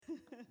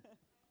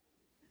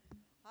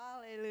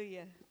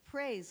Hallelujah.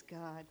 Praise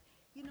God.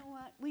 You know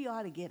what? We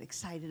ought to get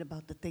excited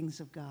about the things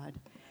of God.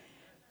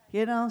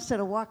 You know, instead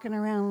of walking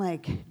around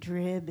like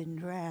drib and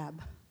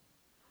drab.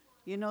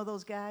 You know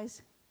those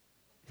guys?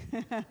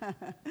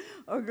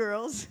 Or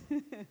girls.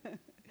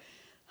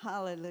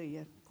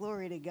 Hallelujah.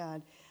 Glory to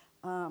God.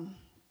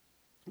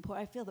 Boy,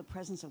 I feel the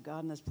presence of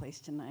God in this place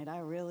tonight. I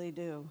really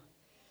do.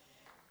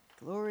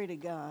 Glory to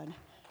God.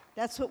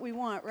 That's what we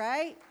want,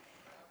 right?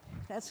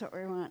 That's what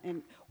we want.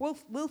 And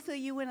we'll fill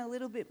you in a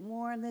little bit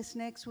more on this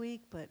next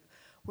week, but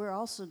we're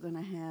also going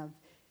to have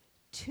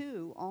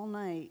 2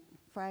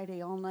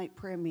 Friday all-night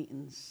prayer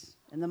meetings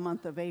in the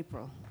month of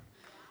April.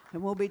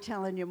 And we'll be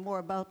telling you more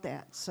about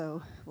that.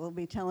 So we'll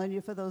be telling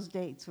you for those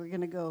dates. We're going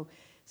to go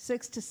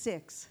 6 to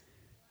 6.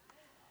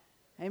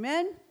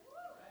 Amen?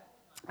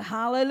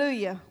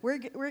 Hallelujah. We're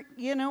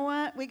you know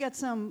what? We got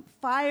some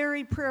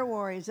fiery prayer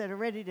warriors that are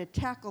ready to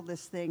tackle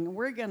this thing. And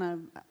we're going to,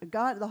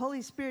 God, the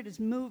Holy Spirit is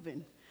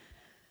moving.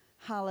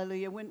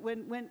 Hallelujah.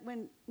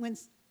 When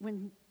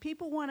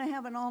people want to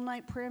have an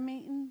all-night prayer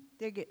meeting,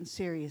 they're getting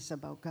serious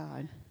about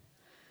God.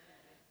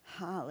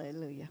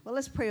 Hallelujah. Well,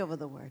 let's pray over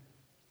the word.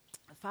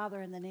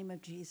 Father, in the name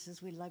of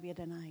Jesus, we love you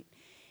tonight.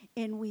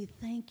 And we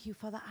thank you,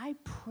 Father. I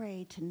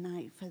pray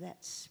tonight for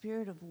that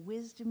spirit of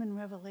wisdom and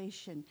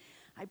revelation.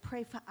 I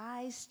pray for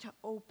eyes to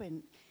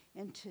open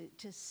and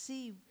to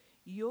see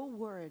your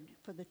word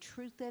for the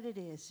truth that it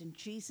is. In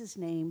Jesus'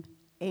 name,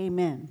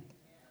 amen.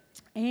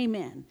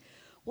 Amen.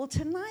 Well,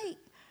 tonight,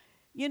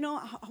 you know,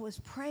 I was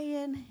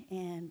praying,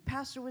 and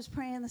Pastor was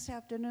praying this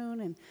afternoon,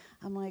 and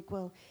I'm like,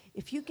 well,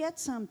 if you get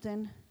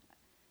something,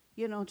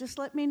 you know, just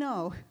let me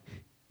know.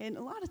 And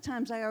a lot of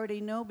times I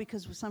already know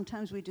because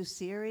sometimes we do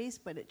series,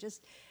 but it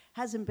just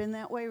hasn't been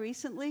that way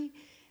recently.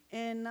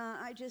 And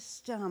I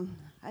just,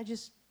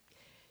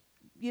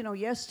 you know,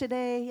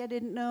 yesterday I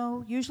didn't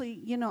know. Usually,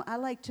 you know, I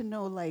like to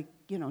know, like,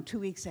 you know, 2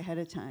 weeks ahead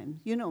of time.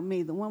 You know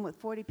me, the one with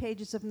 40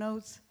 pages of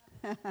notes.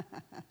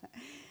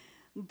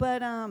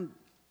 But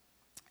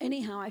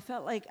anyhow, I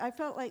felt like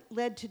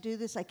led to do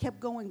this. I kept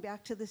going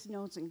back to these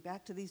notes and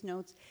back to these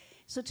notes.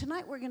 So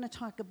tonight we're going to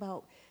talk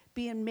about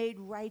being made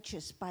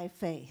righteous by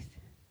faith.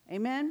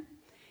 Amen?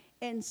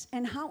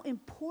 And how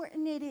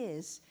important it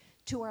is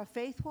to our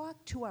faith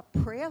walk, to our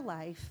prayer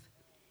life,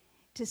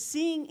 to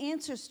seeing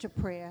answers to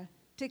prayer,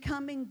 to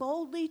coming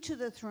boldly to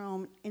the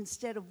throne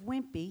instead of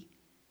wimpy.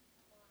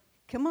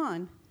 Come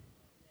on.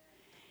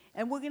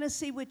 And we're going to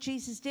see what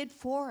Jesus did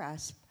for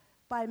us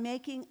by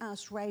making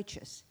us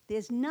righteous.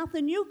 There's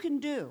nothing you can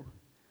do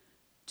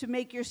to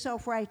make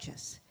yourself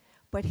righteous.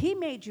 But he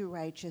made you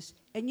righteous.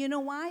 And you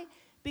know why?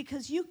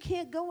 Because you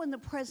can't go in the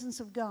presence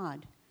of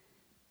God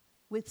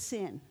with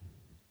sin.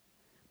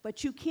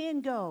 But you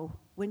can go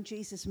when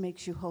Jesus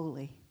makes you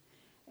holy.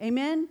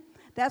 Amen?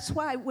 That's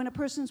why when a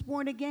person's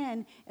born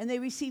again and they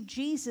receive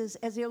Jesus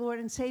as their Lord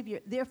and Savior,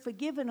 they're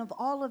forgiven of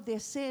all of their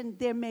sin,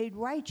 they're made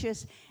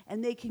righteous,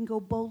 and they can go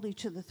boldly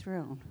to the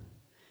throne.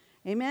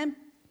 Amen?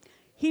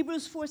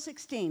 Hebrews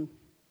 4:16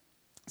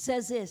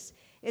 says this.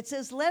 It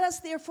says, "Let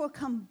us therefore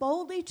come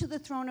boldly to the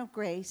throne of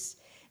grace,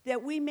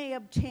 that we may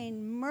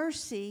obtain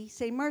mercy,"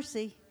 say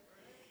mercy,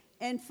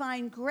 "and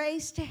find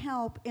grace to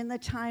help in the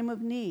time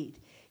of need."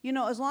 You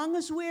know, as long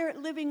as we're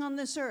living on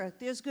this earth,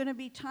 there's going to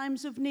be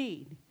times of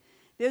need.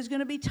 There's going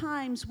to be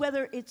times,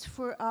 whether it's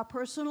for our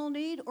personal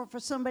need or for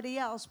somebody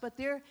else, but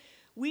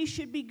we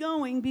should be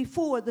going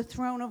before the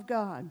throne of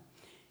God.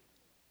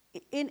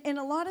 And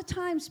a lot of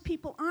times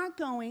people aren't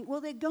going. Well,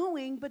 they're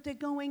going, but they're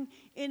going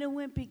in a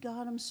wimpy,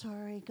 "God, I'm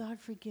sorry. God,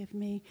 forgive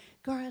me.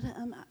 God,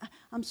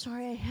 I'm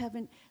sorry I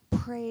haven't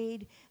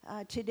prayed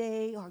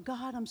today." Or,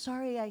 "God, I'm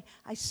sorry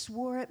I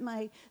swore at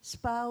my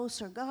spouse."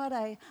 Or, "God,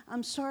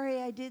 I'm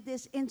sorry I did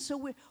this." And so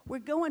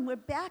we're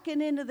backing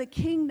into the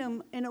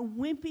kingdom in a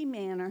wimpy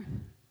manner,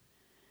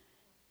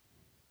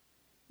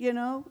 you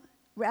know,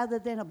 rather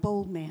than a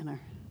bold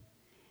manner.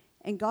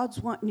 And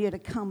God's wanting you to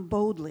come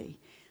boldly.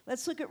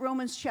 Let's look at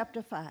Romans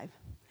chapter 5.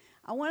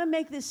 I want to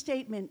make this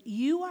statement.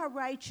 You are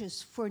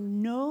righteous for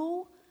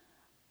no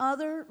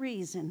other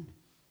reason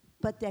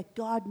but that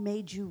God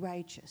made you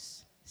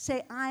righteous.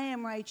 Say, "I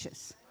am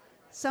righteous."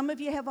 Some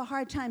of you have a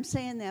hard time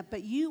saying that,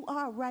 but you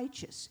are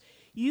righteous.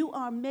 You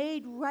are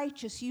made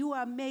righteous. You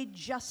are made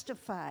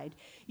justified.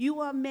 You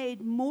are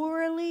made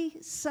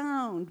morally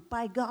sound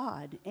by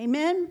God.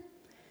 Amen?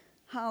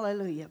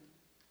 Hallelujah.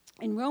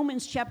 In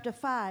Romans chapter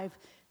 5,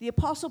 the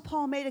Apostle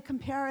Paul made a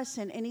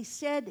comparison, and he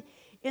said,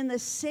 in the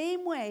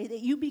same way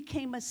that you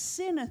became a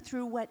sinner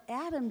through what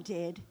Adam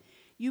did,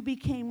 you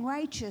became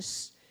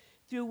righteous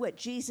through what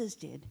Jesus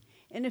did.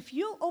 And if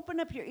you open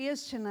up your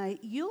ears tonight,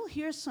 you'll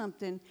hear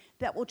something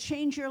that will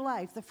change your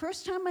life. The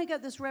first time I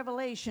got this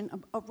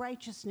revelation of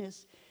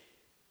righteousness,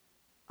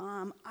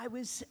 I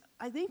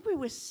think we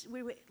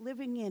were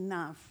living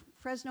in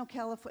Fresno,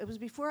 California. It was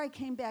before I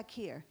came back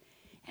here.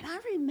 And I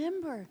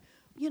remember,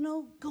 you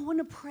know, going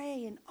to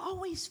pray and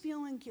always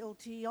feeling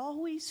guilty,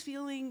 always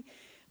feeling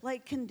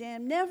like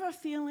condemned, never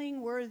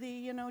feeling worthy,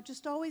 you know,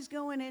 just always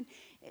going in,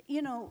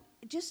 you know,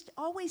 just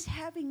always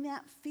having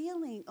that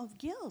feeling of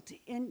guilt.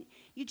 And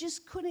you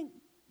just couldn't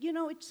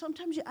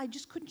sometimes I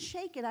just couldn't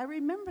shake it. I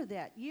remember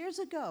that years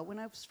ago when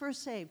I was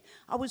first saved.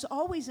 I was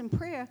always in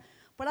prayer,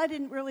 but I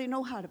didn't really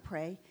know how to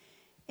pray.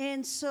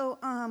 And so,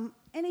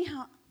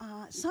 anyhow,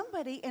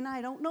 somebody, and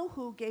I don't know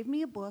who, gave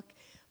me a book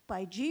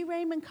by G.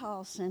 Raymond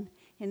Carlson,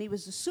 and he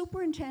was the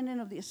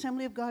superintendent of the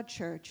Assembly of God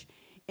Church,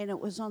 and it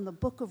was on the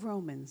book of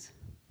Romans.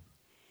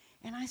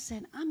 And I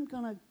said, I'm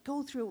going to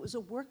go through, it was a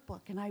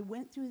workbook, and I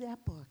went through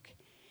that book.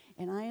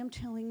 And I am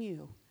telling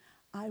you,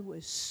 I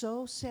was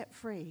so set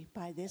free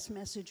by this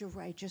message of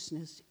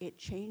righteousness. It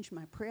changed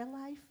my prayer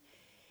life.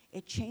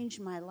 It changed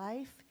my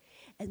life.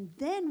 And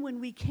then when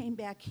we came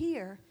back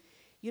here,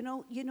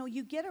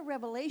 you get a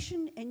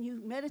revelation and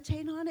you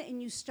meditate on it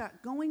and you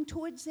start going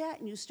towards that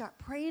and you start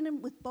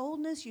praying with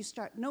boldness. You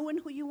start knowing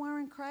who you are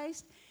in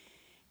Christ.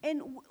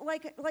 And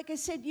like I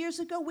said years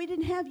ago, we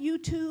didn't have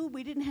YouTube.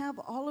 We didn't have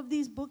all of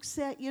these books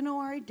that,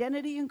 our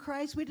identity in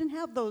Christ. We didn't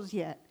have those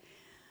yet.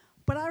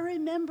 But I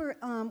remember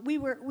we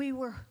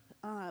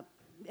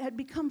had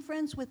become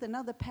friends with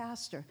another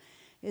pastor.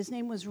 His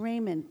name was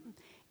Raymond.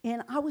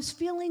 And I was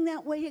feeling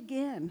that way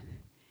again.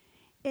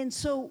 And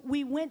so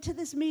we went to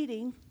this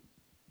meeting.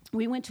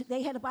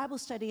 They had a Bible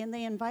study, and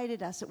they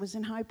invited us. It was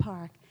in Hyde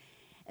Park.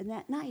 And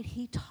that night,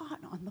 he taught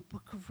on the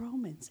book of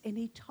Romans, and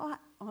he taught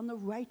on the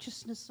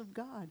righteousness of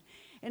God.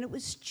 And it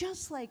was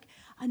just like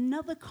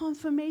another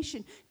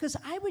confirmation, because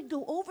I would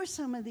go over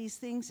some of these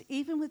things,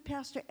 even with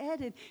Pastor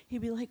Ed, and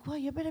he'd be like, well,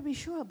 you better be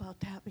sure about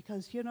that,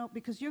 because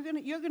you're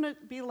gonna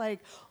be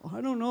like, oh,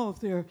 I don't know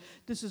if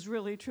this is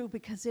really true,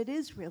 because it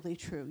is really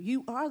true.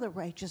 You are the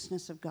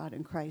righteousness of God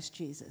in Christ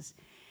Jesus.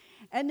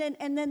 And then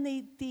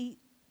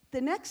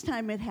the next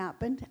time it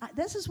happened,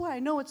 this is why I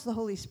know it's the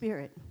Holy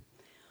Spirit,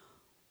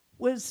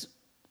 was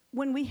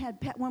when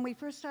we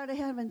first started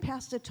having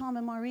Pastor Tom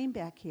and Maureen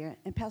back here,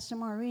 and Pastor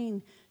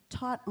Maureen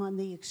taught on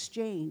the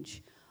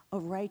exchange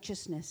of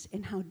righteousness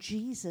and how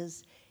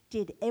Jesus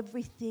did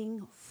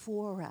everything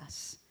for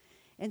us.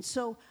 And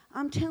so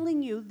I'm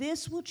telling you,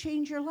 this will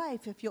change your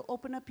life if you'll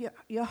open up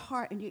your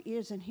heart and your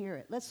ears and hear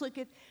it. Let's look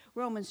at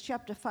Romans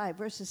chapter 5,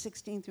 verses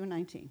 16 through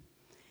 19.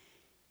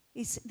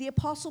 The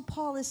Apostle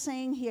Paul is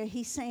saying here,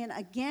 he's saying,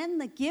 again,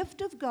 the gift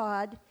of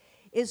God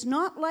is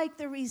not like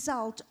the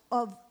result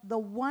of the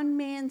one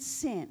man's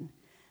sin.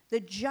 The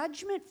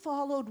judgment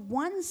followed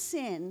one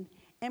sin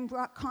and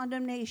brought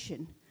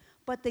condemnation.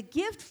 But the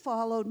gift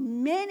followed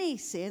many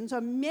sins or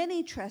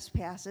many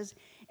trespasses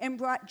and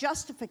brought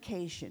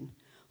justification.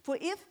 For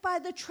if by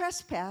the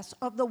trespass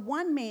of the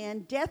one man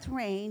death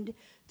reigned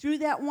through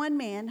that one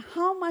man,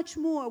 how much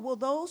more will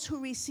those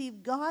who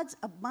receive God's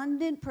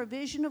abundant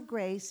provision of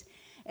grace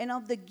and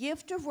of the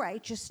gift of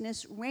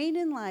righteousness reign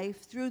in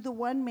life through the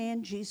one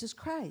man, Jesus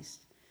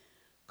Christ?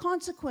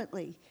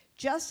 Consequently,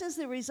 just as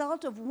the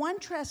result of one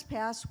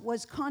trespass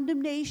was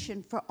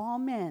condemnation for all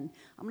men.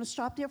 I'm going to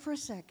stop there for a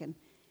second.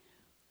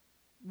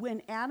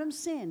 When Adam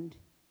sinned,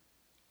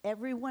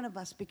 every one of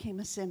us became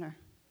a sinner.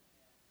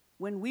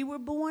 When we were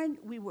born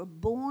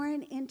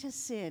born into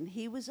sin.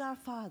 He was our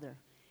father.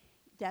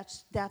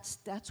 That's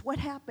what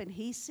happened.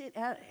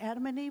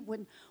 Adam and Eve,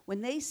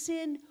 when they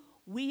sinned,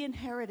 we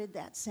inherited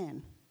that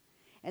sin.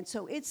 And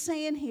so it's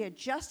saying here,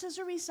 just as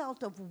a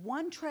result of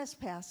one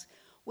trespass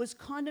was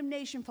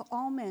condemnation for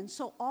all men,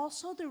 so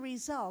also the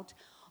result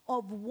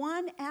of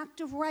one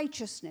act of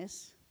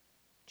righteousness,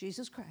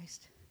 Jesus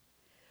Christ,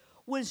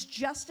 was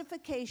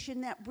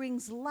justification that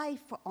brings life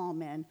for all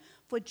men.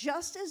 For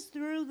just as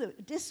through the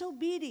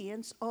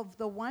disobedience of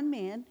the one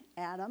man,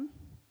 Adam,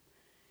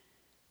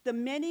 the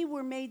many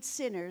were made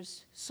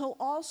sinners, so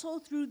also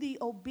through the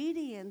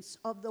obedience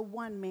of the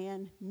one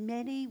man,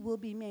 many will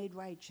be made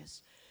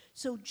righteous.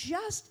 So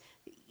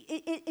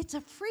it's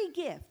a free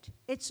gift.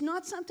 It's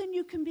not something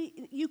you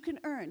can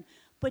earn.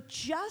 But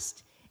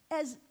just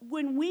as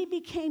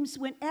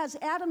as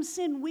Adam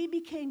sinned, we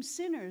became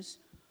sinners.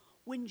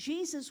 When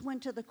Jesus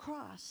went to the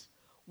cross,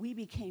 we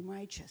became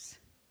righteous.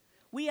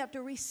 We have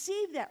to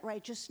receive that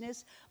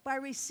righteousness by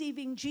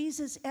receiving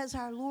Jesus as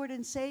our Lord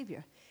and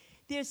Savior.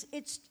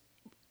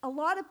 A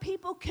lot of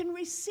people can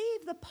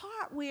receive the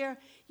part where,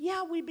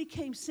 yeah, we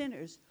became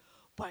sinners,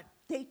 but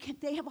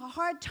they have a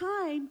hard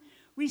time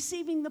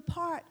receiving the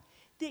part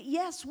that,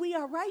 yes, we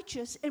are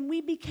righteous, and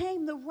we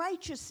became the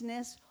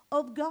righteousness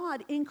of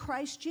God in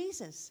Christ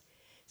Jesus.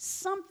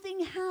 Something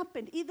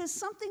happened. Either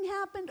something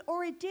happened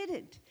or it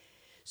didn't.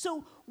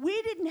 So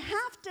we didn't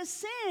have to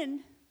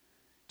sin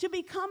to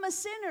become a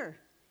sinner.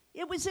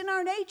 It was in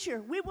our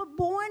nature. We were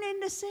born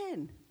into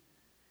sin.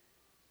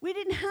 We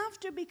didn't have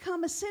to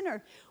become a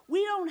sinner.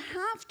 We don't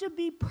have to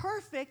be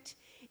perfect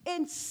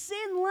and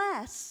sin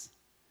less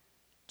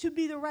to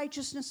be the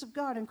righteousness of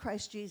God in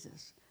Christ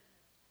Jesus.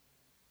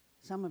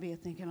 Some of you are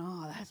thinking,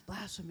 oh, that's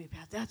blasphemy,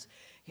 Pat. That's,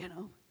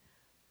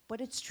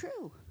 but it's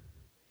true.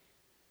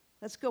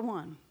 Let's go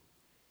on.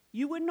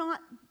 You were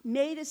not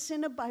made a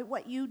sinner by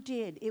what you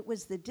did. It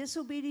was the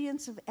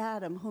disobedience of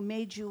Adam who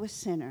made you a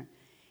sinner.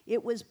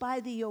 It was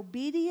by the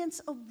obedience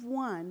of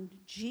one,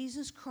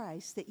 Jesus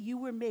Christ, that you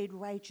were made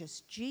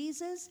righteous.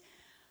 Jesus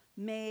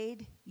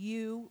made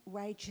you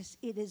righteous.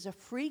 It is a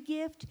free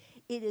gift.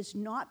 It is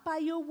not by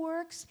your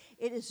works.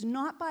 It is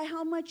not by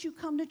how much you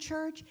come to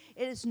church.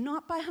 It is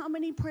not by how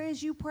many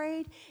prayers you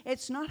prayed.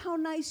 It's not how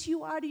nice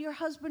you are to your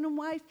husband and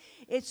wife.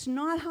 It's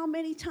not how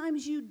many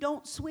times you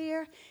don't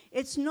swear.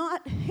 It's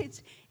not,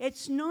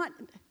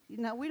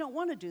 we don't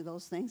want to do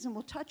those things, and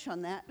we'll touch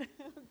on that,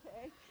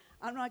 okay?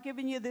 I'm not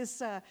giving you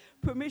this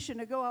permission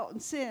to go out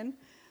and sin.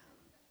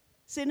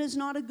 Sin is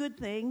not a good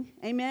thing,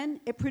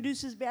 amen? It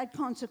produces bad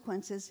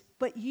consequences.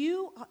 But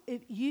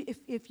if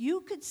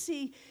you could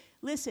see,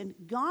 listen,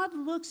 God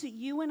looks at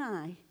you and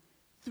I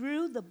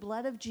through the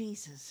blood of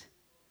Jesus.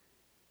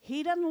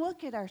 He doesn't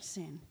look at our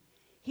sin.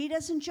 He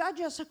doesn't judge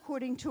us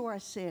according to our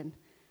sin.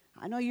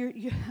 I know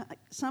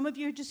some of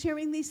you are just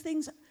hearing these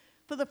things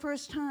for the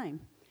first time.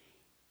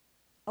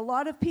 A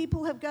lot of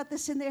people have got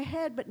this in their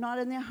head, but not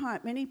in their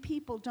heart. Many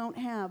people don't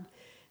have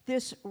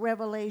this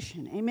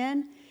revelation,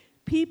 amen?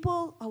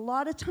 People, a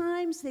lot of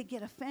times, they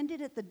get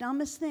offended at the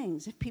dumbest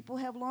things. If people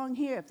have long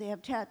hair, if they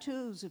have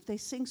tattoos, if they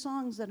sing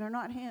songs that are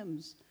not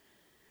hymns.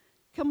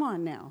 Come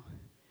on now.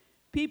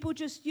 People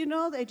just,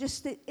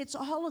 it's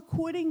all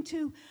according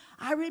to,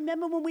 I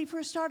remember when we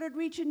first started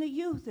reaching the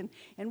youth,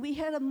 and we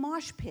had a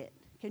mosh pit.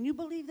 Can you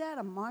believe that,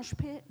 a mosh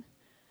pit?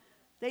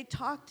 They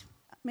talked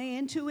me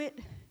into it,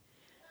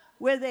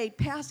 where they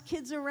passed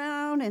kids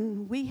around,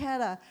 and we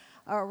had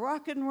a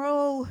rock and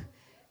roll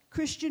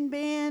Christian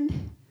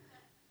band.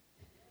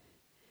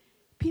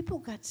 People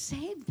got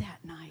saved that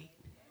night.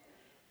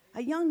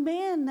 A young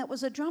man that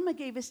was a drummer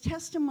gave his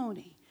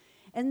testimony.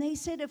 And they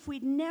said if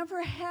we'd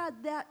never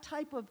had that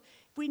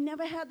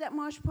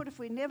mosh pit, if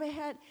we never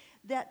had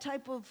that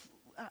type of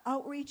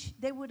outreach,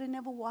 they would have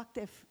never walked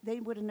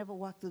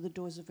through the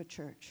doors of a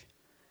church.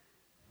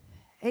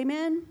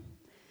 Amen?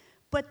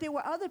 But there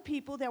were other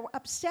people that were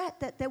upset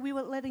that we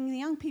were letting the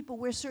young people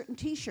wear certain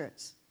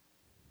T-shirts.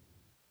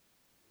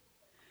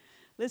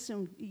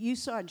 Listen, you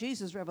saw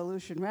Jesus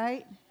Revolution,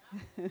 right?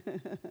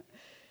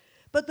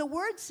 But the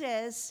Word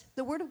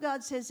of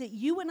God says that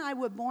you and I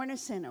were born a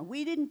sinner.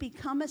 We didn't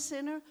become a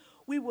sinner.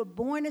 We were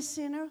born a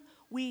sinner.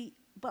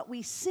 But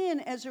we sin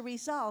as a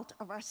result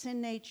of our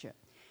sin nature.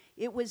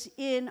 It was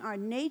in our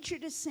nature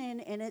to sin,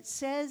 and it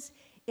says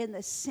in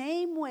the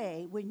same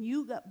way, when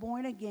you got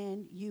born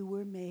again, you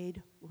were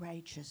made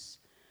righteous.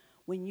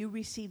 When you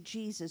received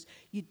Jesus,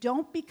 you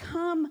don't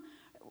become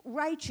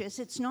righteous.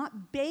 It's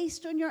not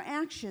based on your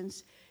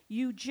actions.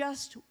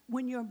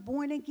 When you're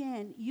born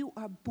again, you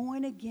are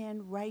born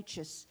again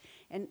righteous.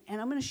 And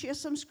I'm going to share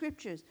some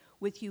scriptures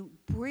with you.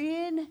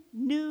 Brand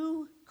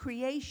new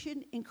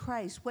creation in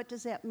Christ. What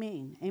does that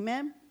mean?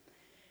 Amen?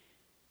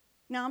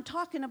 Now, I'm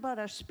talking about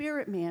our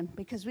spirit man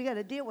because we got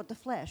to deal with the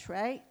flesh,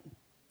 right?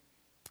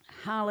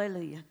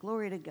 Hallelujah.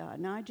 Glory to God.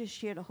 Now, I just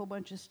shared a whole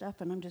bunch of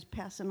stuff, and I'm just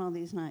passing all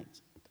these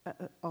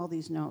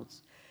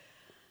notes.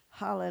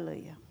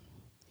 Hallelujah.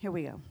 Here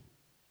we go.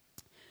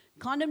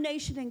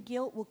 Condemnation and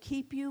guilt will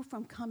keep you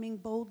from coming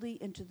boldly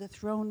into the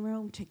throne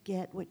room to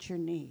get what you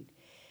need.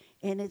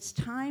 And it's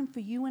time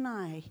for you and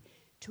I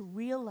to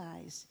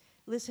realize,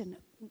 listen,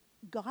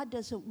 God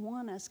doesn't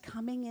want us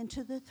coming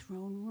into the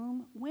throne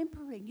room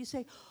whimpering. You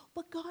say,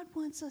 but God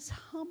wants us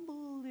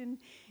humble. And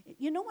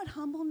you know what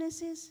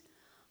humbleness is?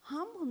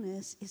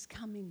 Humbleness is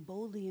coming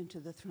boldly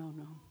into the throne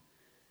room.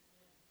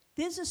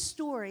 There's a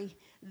story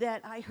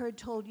that I heard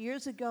told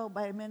years ago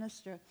by a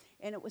minister,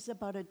 and it was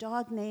about a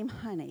dog named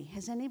Honey.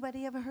 Has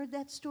anybody ever heard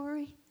that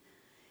story?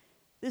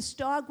 This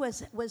dog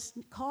was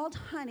called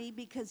Honey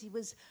because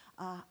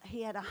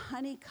he had a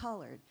honey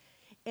colored.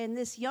 And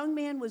this young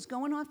man was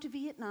going off to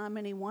Vietnam,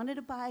 and he wanted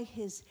to buy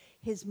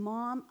his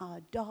mom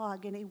a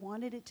dog, and he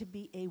wanted it to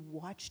be a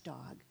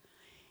watchdog.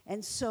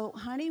 And so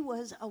Honey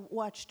was a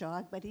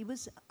watchdog, but he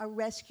was a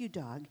rescue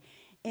dog.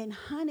 And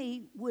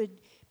Honey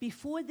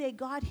before they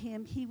got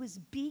him, he was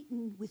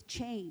beaten with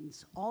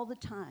chains all the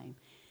time.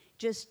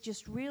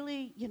 Just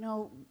really,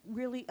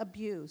 really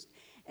abused.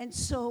 And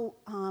so,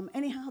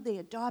 anyhow, they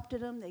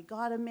adopted him, they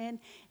got him in,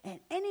 and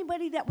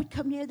anybody that would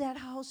come near that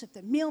house, if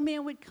the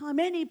mailman would come,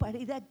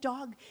 anybody, that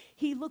dog,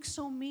 he looked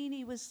so mean.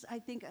 He was, I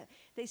think,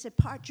 they said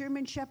part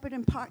German Shepherd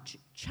and part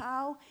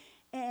Chow,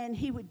 and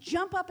he would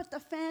jump up at the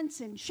fence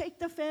and shake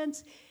the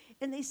fence,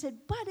 and they said,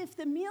 but if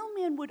the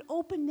mailman would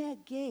open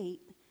that gate,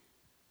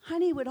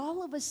 Honey would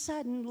all of a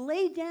sudden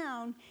lay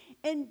down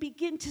and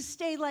begin to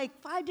stay like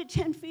 5 to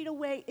 10 feet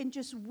away and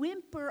just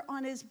whimper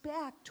on his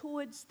back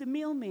towards the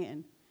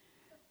mailman.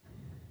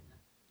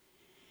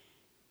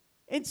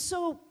 And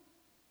so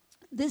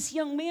this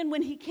young man,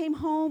 when he came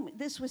home,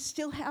 this was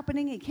still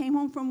happening. He came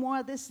home from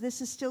war. This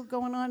is still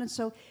going on. And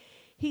so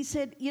he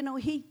said,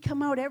 he'd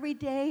come out every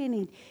day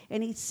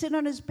and he'd sit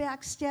on his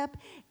back step,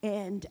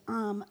 and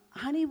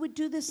Honey would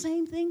do the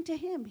same thing to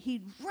him.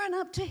 He'd run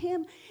up to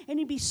him and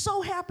he'd be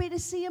so happy to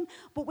see him.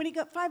 But when he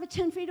got 5 or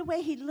 10 feet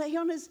away, he'd lay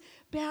on his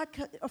back,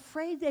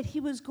 afraid that he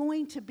was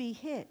going to be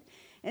hit.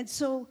 And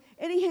so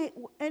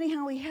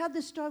anyhow, he had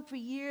this dog for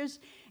years,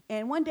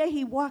 And one day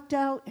he walked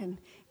out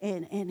and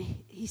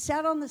he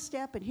sat on the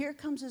step, and here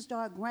comes his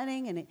dog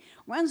running, and it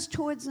runs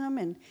towards him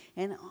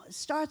and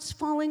starts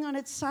falling on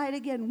its side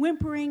again,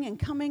 whimpering and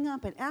coming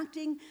up and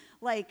acting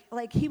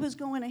like he was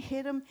going to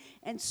hit him.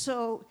 And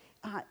so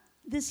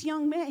this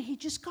young man, he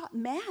just got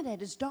mad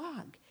at his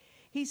dog.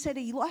 He said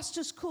he lost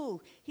his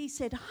cool. He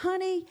said,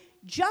 honey,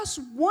 just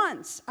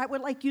once I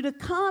would like you to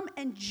come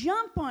and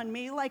jump on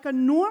me like a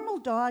normal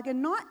dog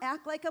and not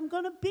act like I'm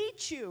going to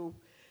beat you.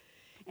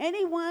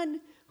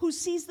 Anyone who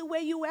sees the way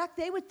you act,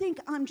 they would think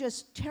I'm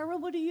just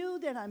terrible to you,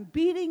 that I'm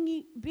beating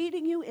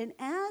you. And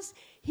as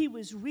he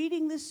was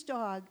reading this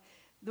dog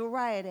the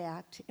riot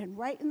act, and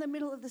right in the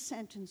middle of the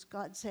sentence,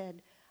 God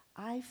said,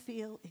 I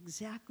feel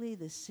exactly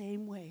the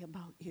same way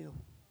about you.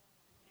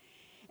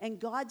 And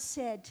God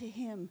said to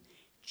him,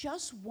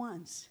 just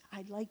once,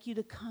 I'd like you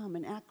to come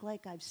and act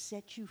like I've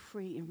set you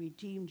free and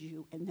redeemed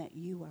you and that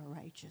you are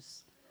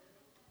righteous.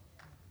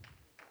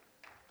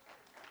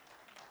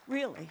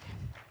 Really.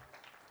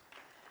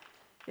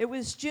 It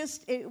was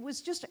just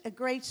a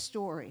great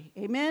story.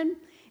 Amen?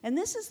 And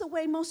this is the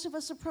way most of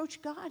us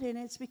approach God, and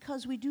it's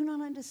because we do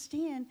not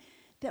understand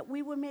that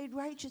we were made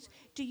righteous.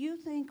 Do you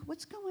think,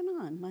 what's going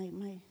on?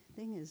 My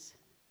thing is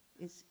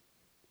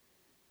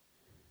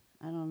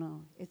I don't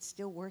know. It's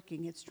still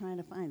working. It's trying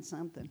to find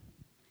something.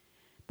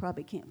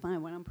 Probably can't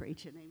find what I'm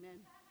preaching. Amen.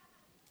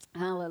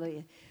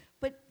 Hallelujah.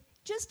 But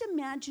just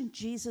imagine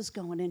Jesus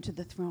going into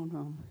the throne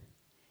room.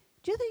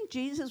 Do you think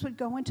Jesus would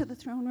go into the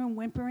throne room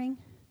whimpering?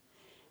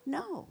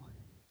 No.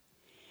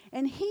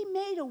 And he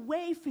made a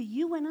way for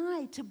you and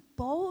I to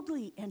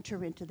boldly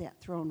enter into that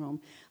throne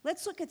room.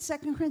 Let's look at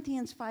 2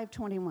 Corinthians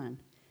 5:21.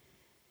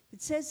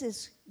 It says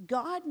this,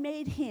 God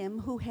made him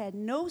who had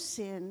no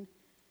sin,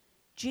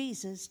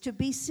 Jesus, to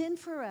be sin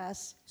for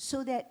us,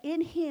 so that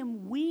in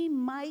him we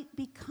might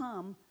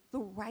become the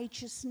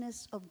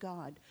righteousness of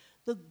God,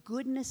 the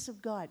goodness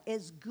of God,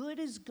 as good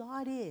as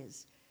God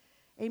is.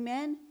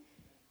 Amen?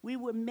 We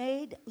were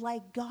made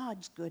like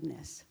God's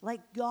goodness,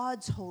 like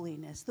God's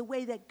holiness, the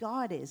way that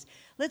God is.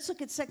 Let's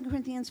look at 2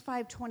 Corinthians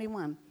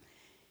 5:21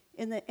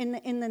 in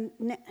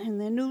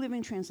the New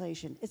Living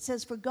Translation. It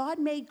says, for God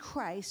made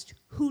Christ,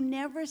 who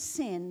never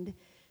sinned,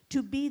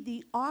 to be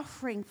the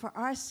offering for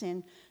our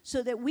sin,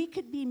 so that we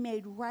could be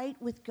made right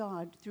with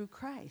God through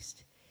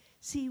Christ.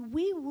 See,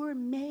 we were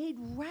made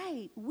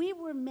right. We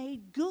were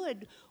made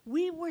good.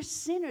 We were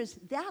sinners.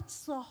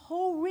 That's the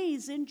whole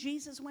reason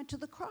Jesus went to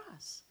the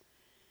cross.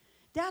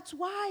 That's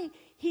why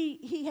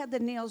he had the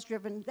nails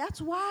driven.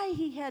 That's why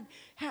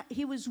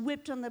he was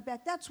whipped on the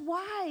back. That's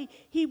why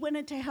he went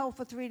into hell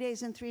for 3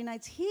 days and 3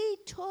 nights. He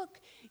took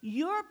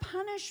your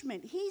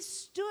punishment. He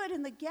stood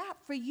in the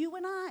gap for you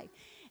and I.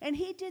 And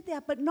he did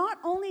that. But not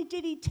only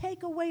did he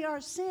take away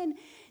our sin,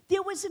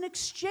 there was an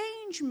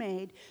exchange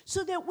made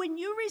so that when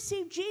you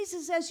receive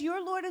Jesus as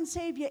your Lord and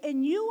Savior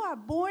and you are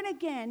born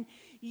again,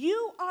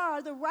 you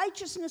are the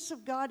righteousness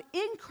of God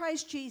in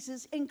Christ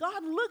Jesus, and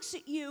God looks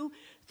at you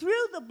through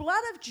the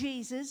blood of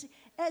Jesus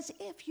as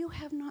if you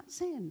have not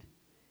sinned.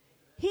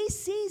 He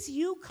sees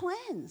you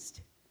cleansed.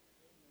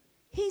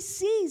 He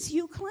sees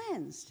you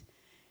cleansed.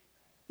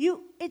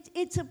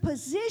 It's a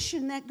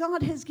position that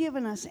God has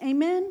given us.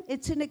 Amen?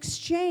 It's an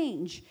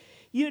exchange.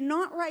 You're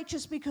not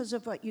righteous because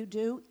of what you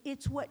do.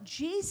 It's what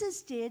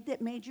Jesus did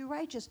that made you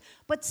righteous.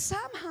 But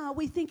somehow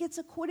we think it's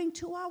according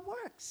to our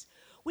works.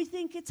 We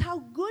think it's how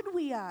good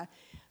we are.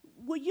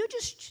 Well, you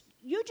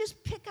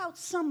just pick out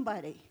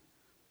somebody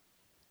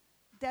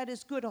that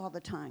is good all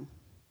the time.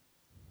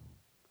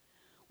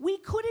 We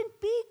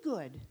couldn't be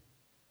good.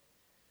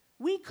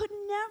 We could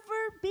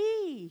never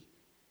be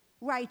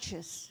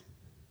righteous.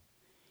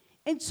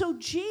 And so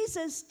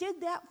Jesus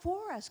did that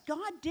for us.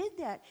 God did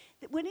that.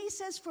 When he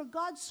says, for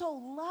God so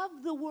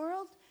loved the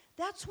world,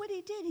 that's what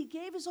he did. He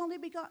gave his only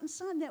begotten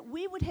Son that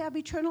we would have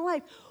eternal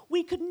life.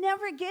 We could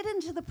never get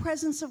into the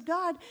presence of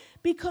God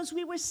because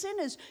we were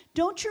sinners.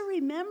 Don't you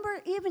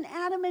remember even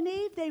Adam and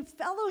Eve? They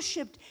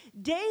fellowshiped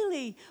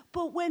daily.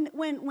 But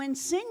when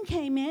sin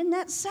came in,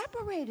 that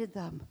separated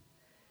them.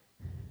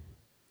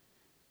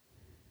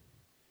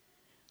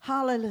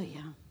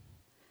 Hallelujah.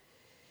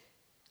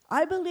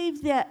 I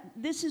believe that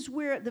this is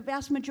where the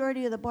vast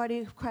majority of the body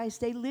of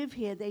Christ, they live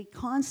here. They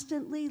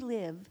constantly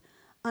live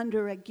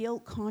under a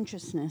guilt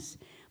consciousness.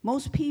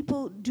 Most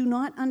people do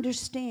not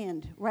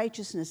understand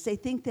righteousness. They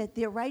think that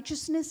their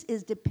righteousness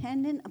is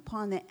dependent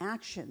upon their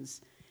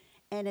actions,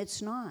 and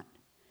it's not.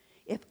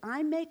 If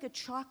I make a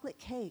chocolate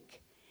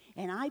cake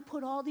and I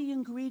put all the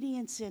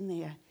ingredients in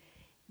there,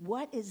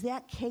 what is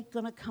that cake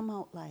going to come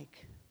out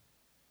like?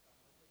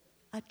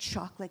 A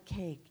chocolate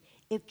cake.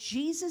 If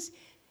Jesus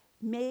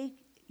made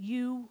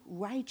you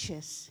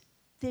righteous,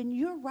 then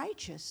you're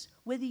righteous,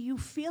 whether you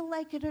feel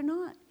like it or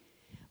not.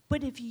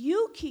 But if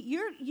you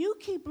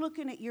keep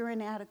looking at your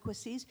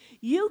inadequacies,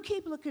 you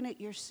keep looking at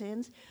your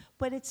sins,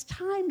 but it's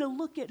time to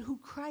look at who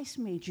Christ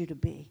made you to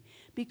be.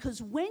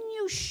 Because when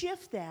you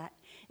shift that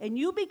and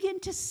you begin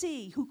to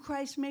see who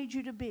Christ made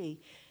you to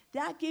be,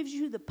 that gives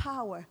you the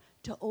power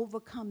to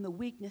overcome the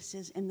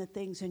weaknesses and the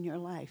things in your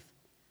life.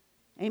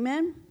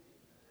 Amen?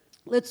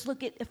 Let's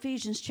look at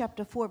Ephesians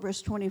chapter 4,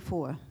 verse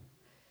 24.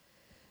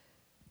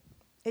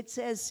 It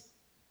says,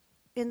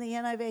 in the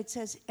NIV, it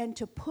says, and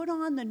to put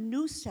on the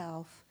new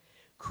self,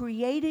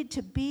 created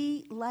to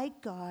be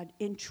like God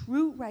in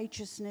true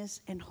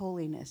righteousness and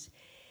holiness.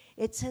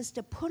 It says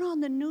to put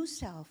on the new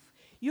self.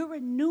 You're a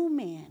new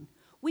man.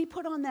 We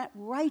put on that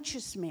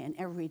righteous man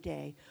every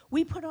day.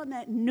 We put on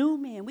that new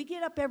man. We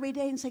get up every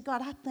day and say,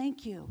 God, I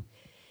thank you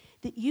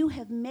that you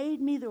have made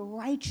me the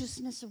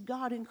righteousness of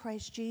God in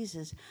Christ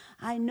Jesus.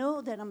 I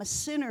know that I'm a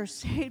sinner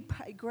saved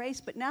by grace,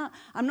 but now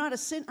I'm not a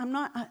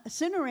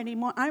sinner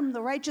anymore. I'm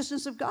the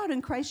righteousness of God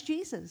in Christ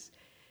Jesus.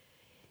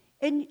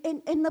 And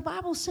the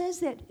Bible says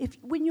that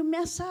when you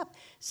mess up,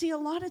 see, a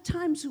lot of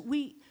times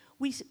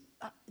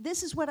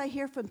this is what I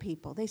hear from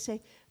people. They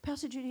say,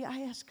 Pastor Judy,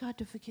 I ask God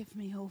to forgive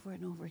me over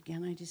and over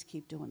again. I just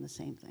keep doing the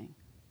same thing.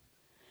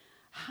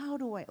 How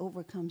do I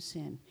overcome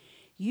sin?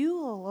 You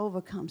will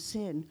overcome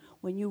sin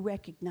when you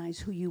recognize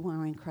who you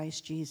are in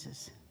Christ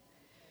Jesus.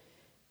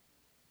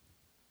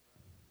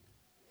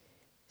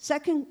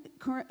 2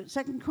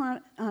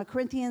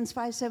 Corinthians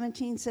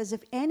 5:17 says,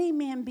 if any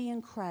man be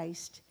in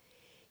Christ,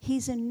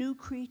 he's a new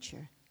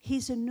creature.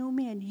 He's a new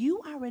man.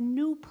 You are a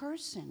new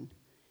person.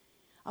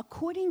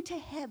 According to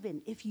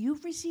heaven, if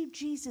you've received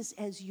Jesus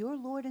as your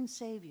Lord and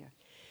Savior,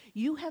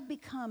 you have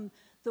become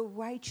the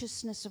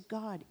righteousness of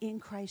God in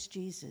Christ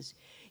Jesus.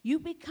 You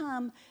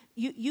become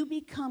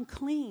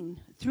clean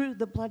through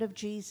the blood of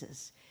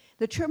Jesus.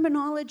 The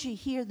terminology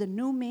here, the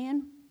new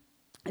man,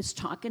 is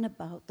talking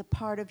about the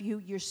part of you,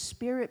 your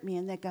spirit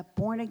man that got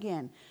born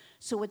again.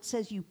 So it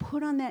says you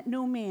put on that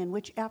new man,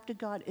 which after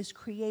God is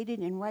created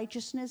in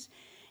righteousness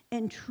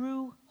and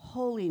true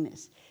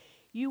holiness.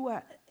 You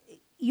are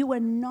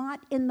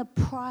not in the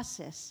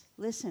process,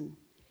 listen,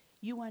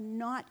 you are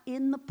not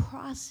in the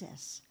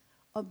process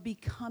of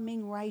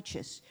becoming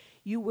righteous.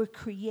 You were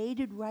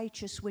created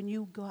righteous when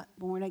you got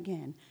born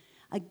again.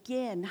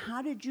 Again,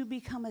 how did you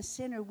become a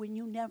sinner when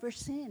you never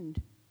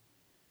sinned?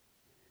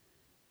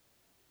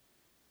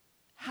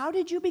 How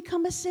did you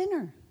become a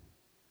sinner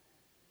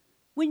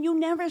when you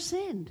never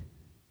sinned?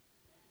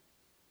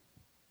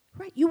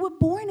 Right, you were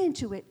born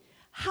into it.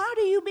 How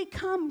do you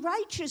become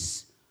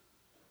righteous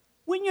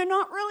when you're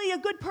not really a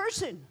good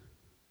person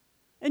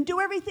and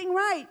do everything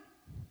right?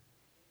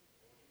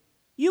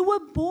 You were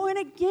born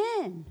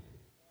again.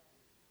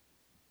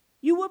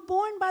 You were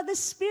born by the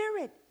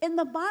Spirit. And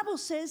the Bible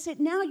says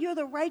that now you're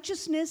the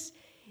righteousness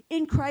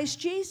in Christ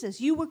Jesus.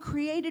 You were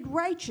created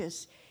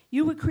righteous.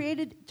 You were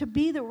created to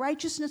be the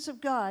righteousness of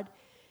God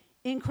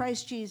in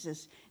Christ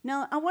Jesus.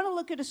 Now, I want to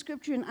look at a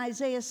scripture in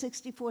Isaiah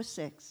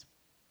 64:6.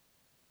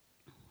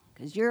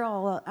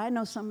 Because I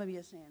know some of you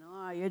are saying,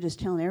 oh, you're just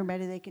telling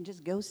everybody they can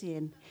just go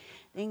sin.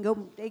 They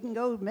can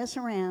go mess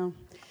around.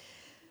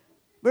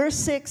 Verse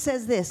 6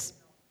 says this.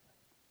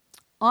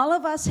 All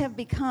of us have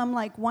become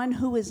like one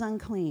who is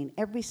unclean,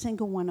 every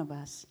single one of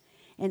us.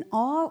 And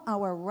all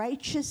our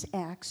righteous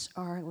acts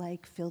are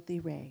like filthy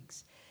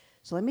rags.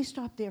 So let me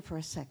stop there for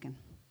a second.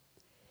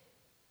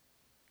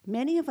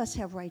 Many of us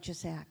have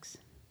righteous acts.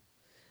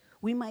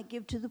 We might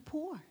give to the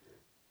poor.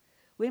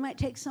 We might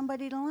take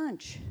somebody to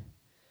lunch.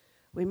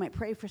 We might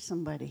pray for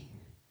somebody.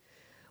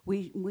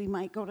 We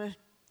might go to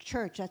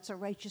church. That's a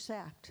righteous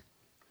act.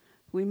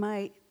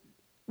 We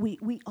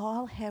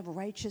all have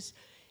righteous.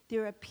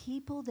 There are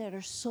people that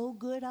are so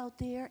good out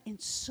there and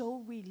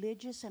so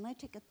religious, and I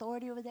take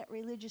authority over that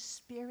religious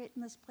spirit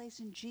in this place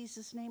in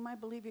Jesus' name. I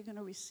believe you're going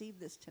to receive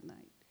this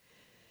tonight.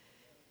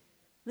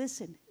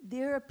 Listen,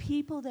 there are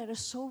people that are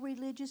so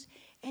religious,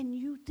 and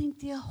you think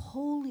they're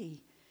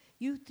holy.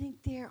 You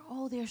think they're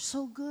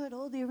so good.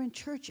 Oh, they're in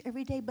church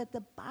every day. But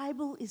the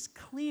Bible is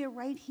clear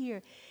right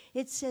here.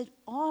 It said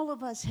all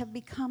of us have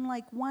become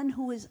like one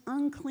who is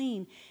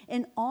unclean,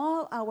 and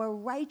all our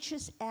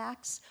righteous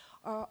acts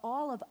or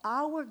all of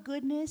our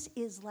goodness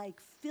is like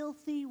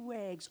filthy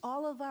rags.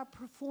 All of our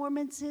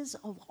performances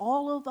of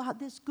all of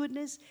this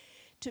goodness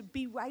to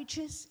be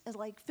righteous is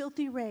like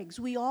filthy rags.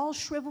 We all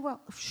shrivel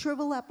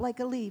up like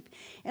a leaf,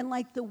 and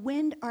like the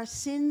wind, our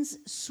sins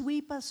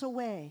sweep us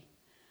away.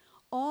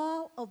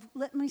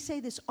 Let me say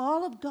this,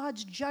 all of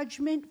God's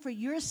judgment for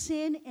your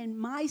sin and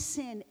my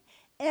sin,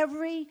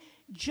 every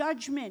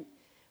judgment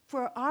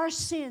for our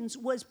sins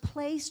was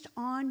placed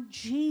on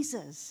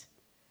Jesus.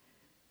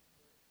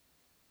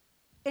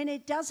 And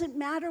it doesn't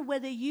matter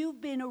whether you've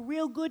been a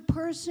real good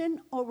person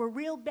or a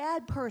real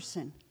bad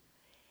person.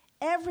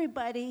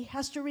 Everybody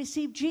has to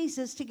receive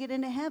Jesus to get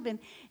into heaven.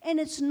 And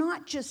it's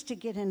not just to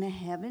get into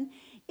heaven.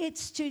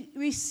 It's to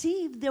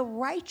receive the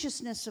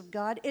righteousness of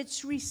God. It's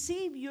to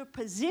receive your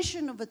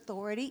position of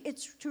authority.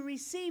 It's to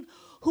receive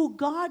who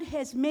God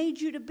has made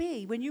you to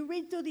be. When you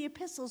read through the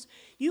epistles,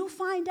 you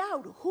find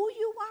out who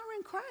you are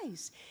in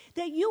Christ.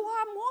 That you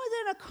are more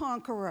than a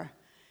conqueror.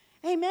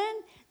 Amen?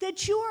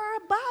 That you are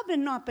above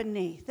and not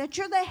beneath. That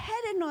you're the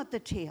head and not the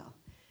tail.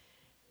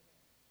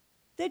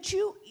 That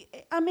you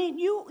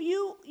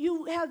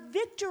have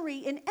victory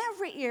in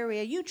every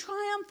area. You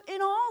triumph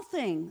in all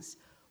things.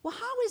 Well,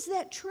 how is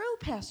that true,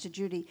 Pastor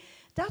Judy?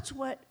 That's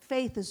what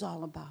faith is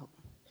all about.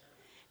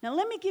 Now,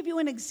 let me give you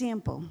an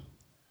example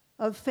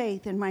of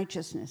faith and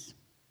righteousness.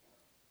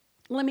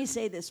 Let me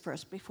say this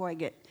first before I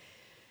get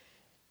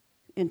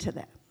into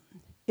that.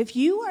 If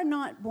you are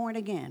not born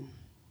again,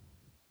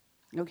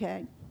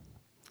 okay,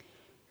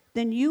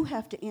 then you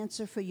have to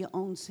answer for your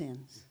own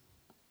sins.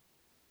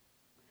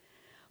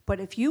 But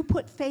if you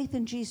put faith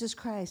in Jesus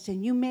Christ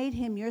and you made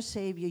him your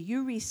Savior,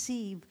 you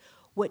receive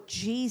what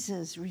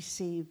Jesus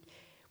received,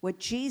 what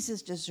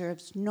Jesus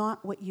deserves,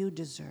 not what you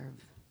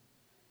deserve.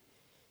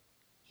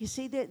 You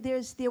see,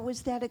 there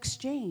was that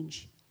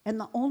exchange, and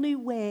the only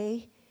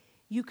way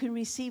you can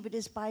receive it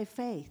is by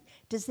faith.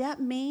 Does that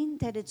mean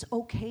that it's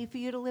okay for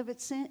you to live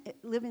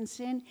in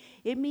sin?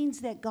 It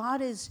means that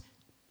God is,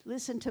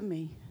 listen to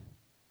me,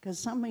 because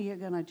some of you are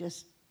going to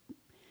just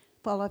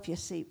fall off your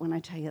seat when I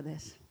tell you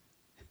this.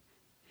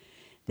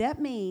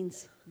 That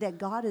means that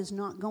God is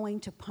not going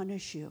to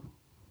punish you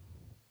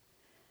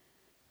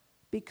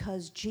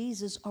because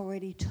Jesus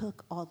already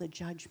took all the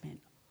judgment.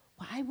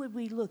 Why would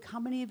we look? How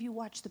many of you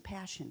watched The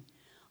Passion?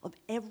 Of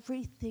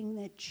everything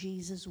that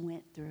Jesus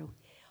went through.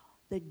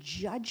 The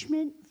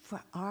judgment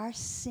for our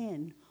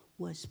sin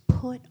was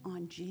put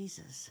on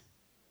Jesus.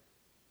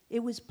 It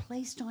was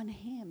placed on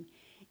him.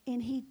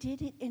 And he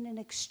did it in an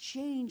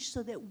exchange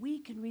so that we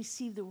can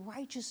receive the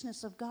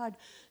righteousness of God,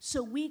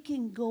 so we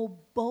can go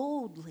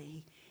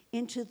boldly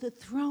into the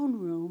throne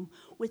room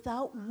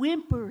without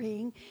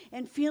whimpering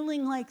and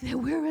feeling like that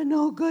we're a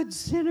no good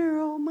sinner,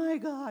 oh my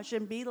gosh,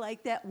 and be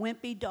like that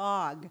wimpy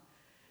dog.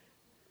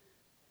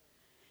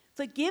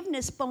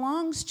 Forgiveness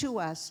belongs to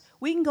us.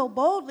 We can go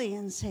boldly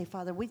and say,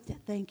 Father, we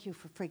thank you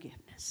for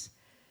forgiveness.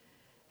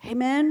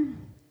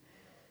 Amen.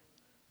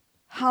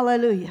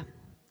 Hallelujah.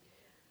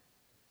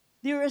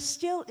 There are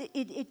still,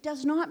 it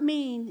does not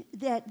mean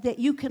that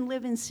you can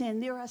live in sin.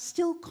 There are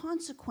still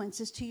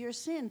consequences to your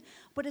sin,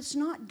 but it's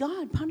not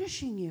God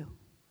punishing you.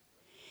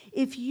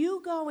 If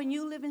you go and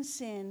you live in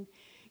sin,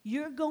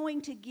 you're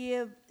going to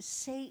give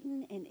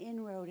Satan an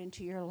inroad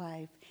into your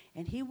life,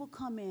 and he will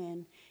come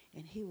in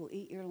and he will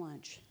eat your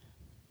lunch.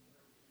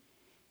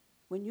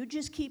 When you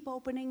just keep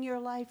opening your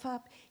life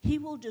up, he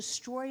will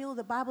destroy you.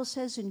 The Bible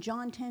says in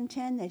John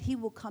 10:10 that he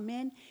will come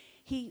in.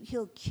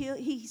 He'll kill.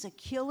 He's a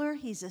killer.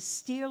 He's a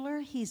stealer.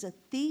 He's a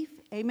thief.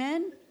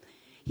 Amen?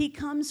 He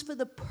comes for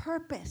the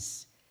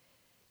purpose.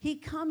 He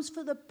comes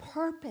for the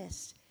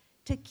purpose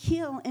to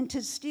kill and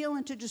to steal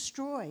and to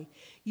destroy.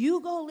 You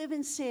go live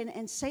in sin,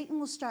 and Satan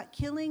will start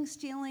killing,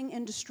 stealing,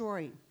 and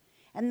destroying.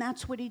 And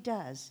that's what he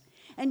does.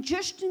 And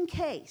just in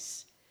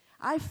case,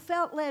 I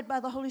felt led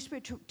by the Holy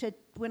Spirit to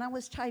when I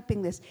was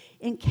typing this,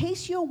 in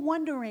case you're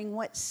wondering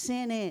what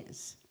sin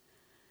is,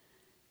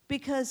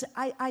 because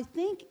I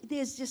think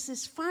there's just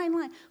this fine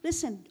line.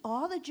 Listen,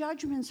 all the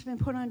judgment's been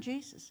put on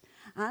Jesus.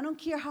 I don't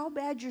care how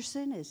bad your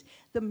sin is.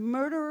 The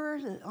murderer,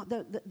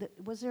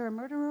 was there a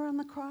murderer on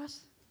the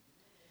cross?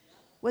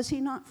 Was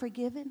he not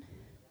forgiven?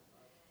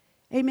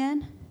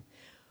 Amen?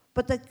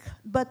 But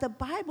the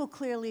Bible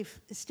clearly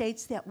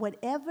states that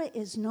whatever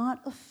is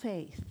not of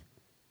faith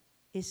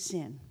is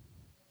sin.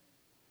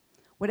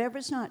 Whatever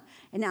is not.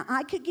 And now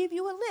I could give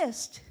you a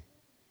list.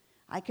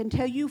 I can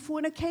tell you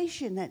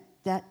fornication,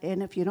 that,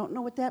 and if you don't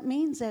know what that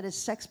means, that is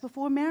sex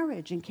before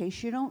marriage. In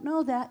case you don't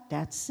know that,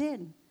 that's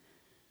sin.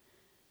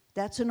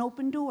 That's an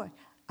open door.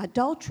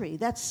 Adultery,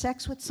 that's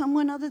sex with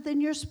someone other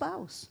than your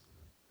spouse.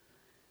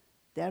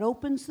 That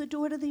opens the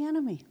door to the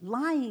enemy.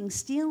 Lying,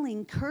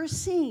 stealing,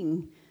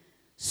 cursing,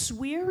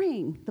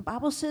 swearing. The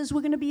Bible says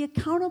we're going to be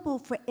accountable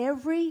for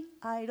every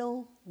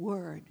idle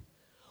word.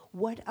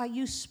 What are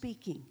you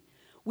speaking?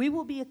 We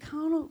will be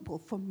accountable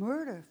for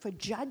murder, for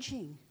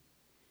judging,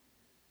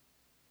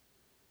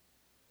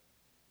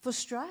 for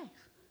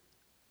strife.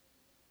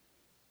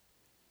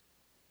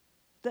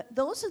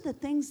 Those are the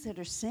things that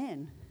are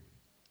sin.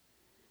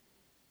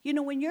 You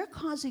know, when you're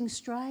causing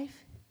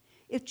strife,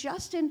 if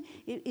Justin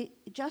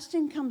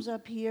comes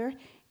up here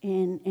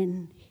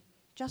and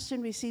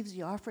Justin receives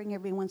the offering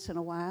every once in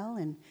a while,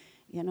 and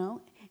you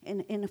know,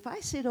 and if I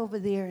sit over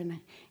there and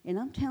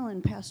I'm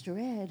telling Pastor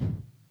Ed,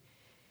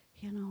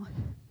 you know,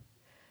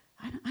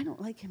 I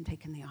don't like him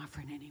taking the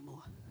offering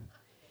anymore.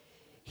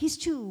 He's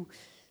too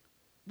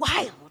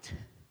wild.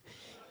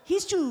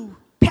 He's too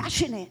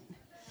passionate.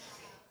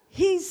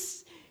 He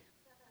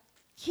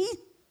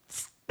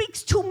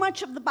speaks too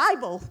much of the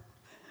Bible.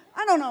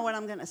 I don't know what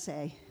I'm going to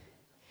say.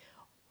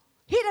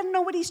 He doesn't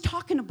know what he's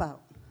talking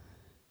about.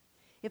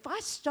 If I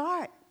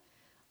start,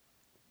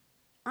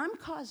 I'm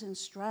causing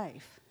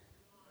strife.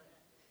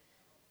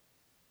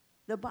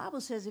 The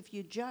Bible says if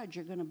you judge,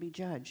 you're going to be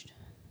judged.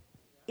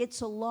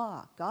 It's a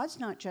law. God's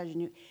not judging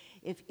you.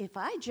 If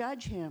I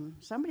judge him,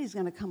 somebody's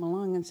going to come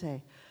along and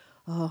say,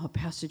 oh,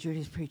 Pastor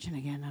Judy's preaching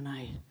again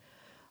tonight.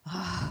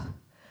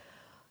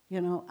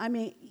 You know, I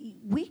mean,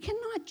 we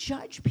cannot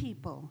judge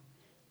people.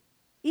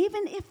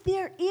 Even if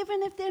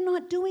they're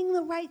not doing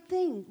the right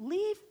thing,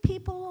 leave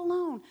people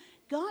alone.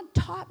 God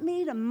taught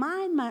me to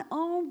mind my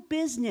own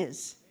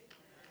business.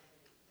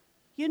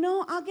 You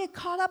know, I'll get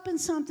caught up in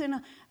something.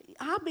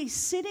 I'll be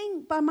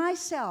sitting by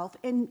myself,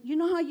 and you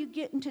know how you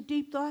get into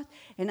deep thought?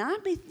 And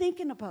I'll be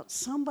thinking about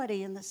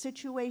somebody in the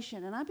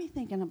situation, and I'll be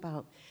thinking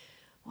about,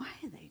 why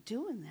are they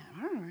doing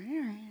that?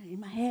 In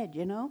my head,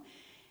 you know?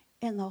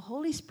 And the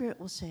Holy Spirit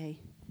will say,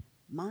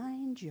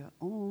 mind your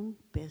own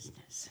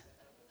business.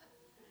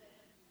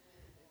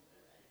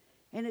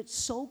 And it's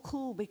so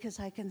cool because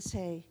I can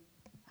say,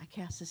 I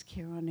cast this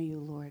care onto you,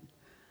 Lord.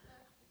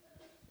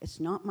 It's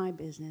not my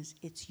business,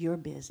 it's your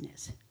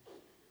business.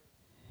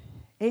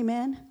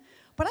 Amen?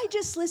 But I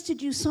just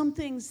listed you some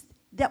things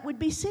that would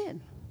be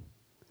sin,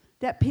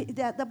 that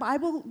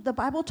the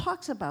Bible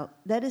talks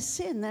about. That is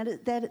sin,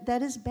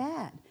 that is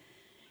bad.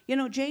 You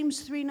know,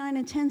 James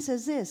 3:9-10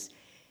 says this.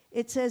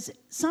 It says,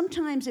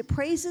 sometimes it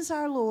praises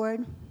our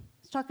Lord,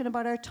 it's talking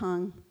about our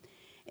tongue,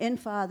 and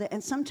Father,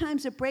 and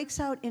sometimes it breaks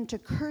out into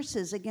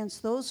curses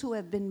against those who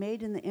have been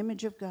made in the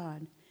image of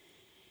God.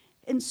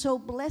 And so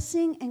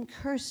blessing and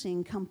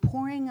cursing come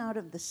pouring out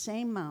of the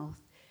same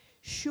mouth.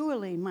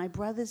 Surely, my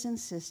brothers and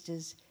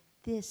sisters,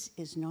 this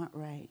is not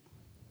right.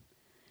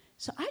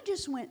 So I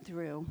just went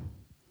through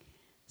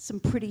some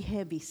pretty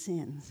heavy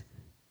sins.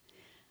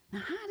 Now,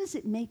 how does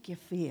it make you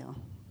feel?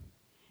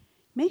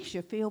 Makes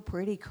you feel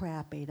pretty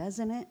crappy,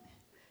 doesn't it?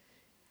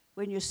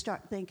 When you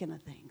start thinking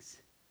of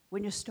things.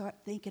 When you start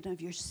thinking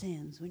of your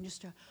sins. When you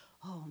start,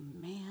 oh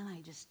man,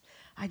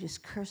 I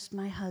just cursed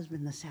my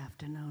husband this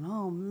afternoon.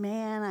 Oh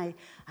man,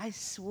 I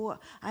swore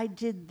I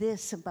did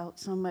this about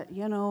somebody,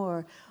 you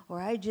know,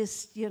 or I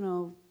just, you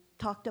know,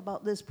 talked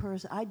about this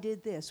person. I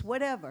did this,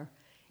 whatever.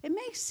 It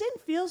makes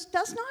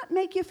does not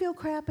make you feel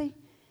crappy.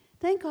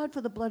 Thank God for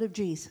the blood of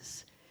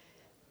Jesus.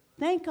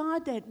 Thank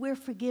God that we're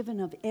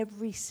forgiven of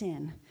every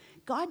sin.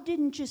 God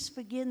didn't just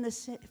forgive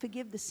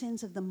the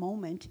sins of the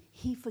moment.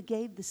 He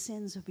forgave the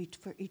sins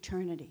for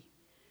eternity.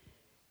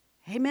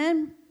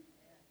 Amen?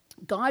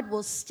 God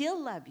will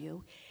still love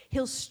you.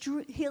 He'll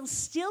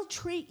still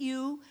treat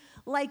you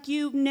like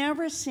you've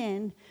never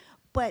sinned.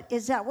 But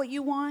is that what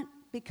you want?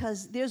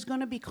 Because there's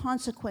going to be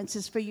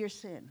consequences for your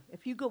sin.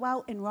 If you go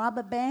out and rob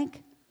a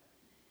bank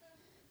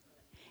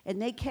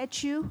and they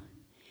catch you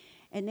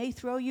and they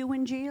throw you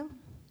in jail,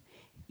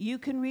 you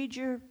can read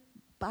your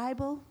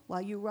Bible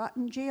while you rot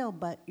in jail,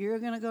 but you're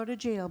going to go to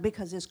jail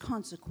because there's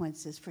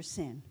consequences for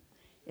sin.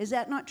 Is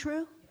that not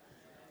true?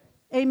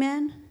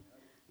 Amen?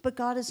 But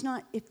God is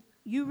not. If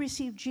you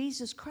receive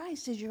Jesus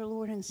Christ as your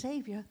Lord and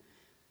Savior,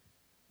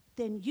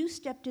 then you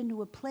stepped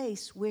into a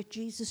place where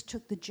Jesus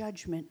took the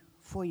judgment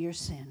for your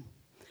sin.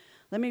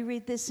 Let me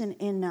read this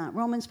in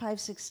Romans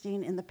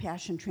 5:16 in the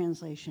Passion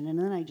Translation, and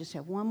then I just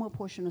have one more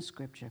portion of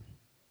Scripture.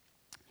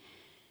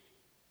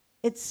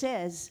 It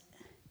says,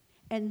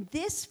 and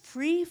this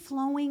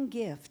free-flowing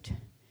gift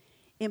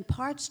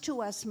imparts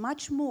to us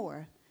much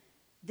more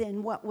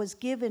than what was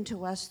given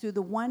to us through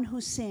the one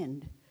who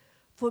sinned.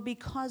 For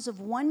because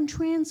of one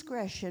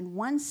transgression,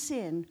 one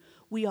sin,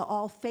 we are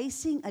all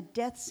facing a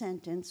death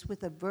sentence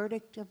with a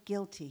verdict of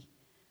guilty.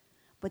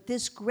 But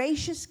this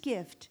gracious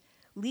gift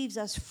leaves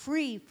us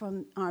free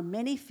from our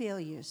many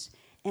failures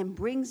and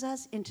brings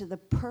us into the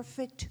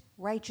perfect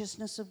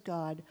righteousness of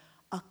God,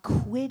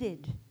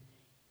 acquitted.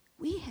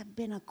 We have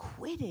been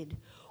acquitted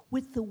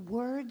with the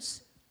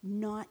words,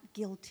 not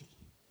guilty.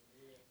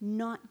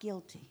 Not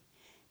guilty.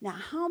 Now,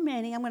 I'm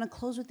going to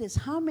close with this.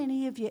 How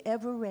many of you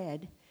ever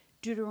read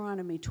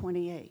Deuteronomy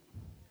 28?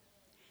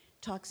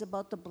 Talks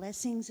about the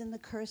blessings and the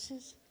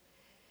curses.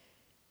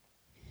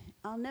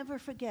 I'll never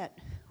forget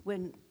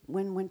when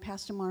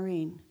Pastor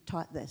Maureen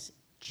taught this.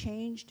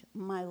 Changed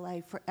my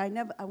life. I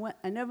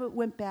never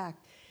went back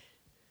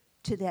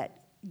to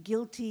that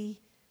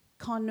guilty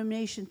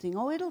condemnation thing.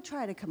 Oh, it'll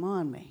try to come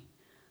on me.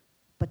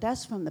 But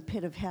that's from the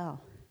pit of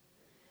hell.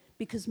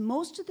 Because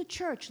most of the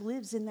church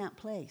lives in that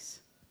place.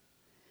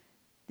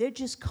 They're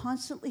just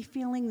constantly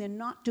feeling they're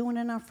not doing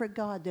enough for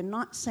God. They're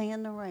not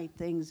saying the right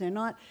things. They're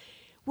not,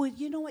 well,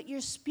 you know what?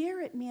 Your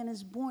spirit man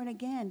is born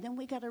again. Then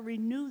we got to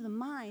renew the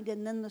mind,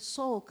 and then the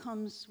soul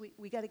comes.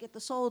 We got to get the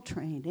soul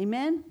trained.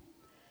 Amen?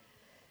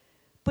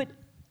 But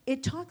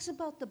it talks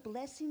about the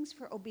blessings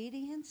for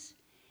obedience,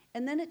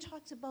 and then it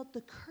talks about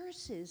the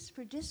curses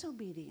for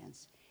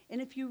disobedience.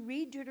 And if you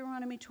read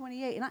Deuteronomy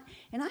 28,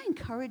 and I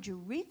encourage you,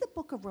 read the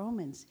book of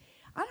Romans.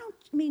 I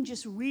don't mean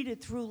just read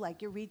it through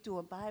like you read through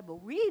a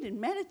Bible. Read and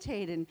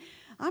meditate, and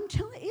I'm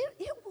telling you,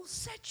 it will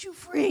set you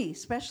free,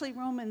 especially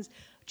Romans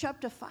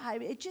chapter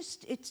 5.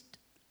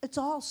 It's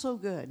all so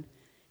good.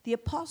 The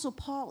Apostle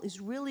Paul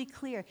is really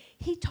clear.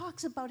 He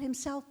talks about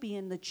himself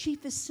being the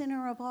chiefest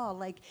sinner of all.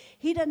 Like,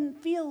 he doesn't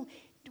feel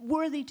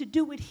worthy to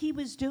do what he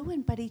was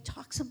doing, but he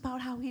talks about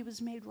how he was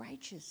made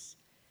righteous.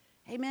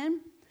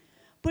 Amen?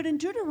 But in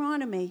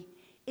Deuteronomy,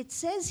 it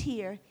says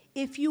here,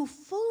 if you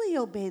fully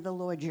obey the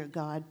Lord your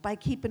God by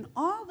keeping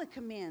all the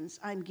commands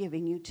I'm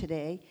giving you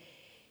today,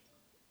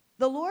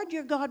 the Lord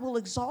your God will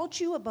exalt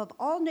you above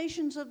all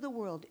nations of the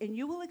world, and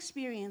you will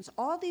experience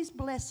all these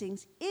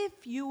blessings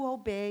if you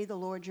obey the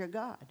Lord your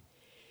God.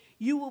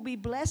 You will be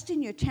blessed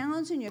in your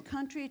towns and your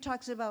country. It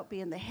talks about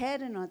being the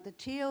head and not the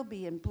tail,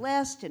 being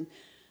blessed and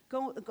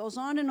It goes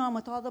on and on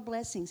with all the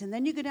blessings. And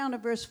then you go down to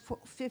verse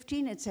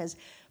 15, it says,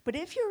 but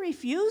if you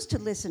refuse to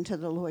listen to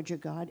the Lord your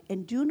God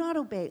and do not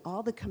obey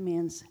all the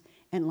commands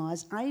and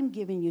laws I am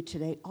giving you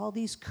today, all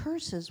these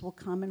curses will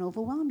come and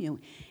overwhelm you.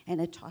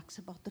 And it talks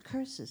about the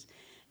curses.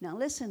 Now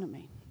listen to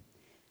me.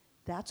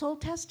 That's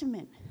Old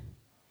Testament.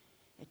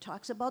 It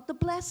talks about the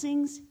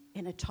blessings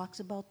and it talks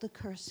about the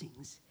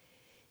cursings.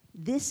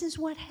 This is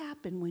what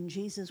happened when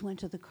Jesus went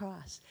to the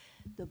cross.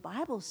 The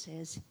Bible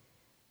says,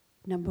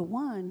 number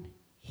one,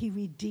 he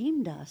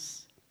redeemed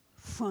us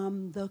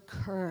from the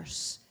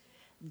curse.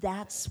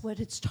 That's what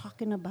it's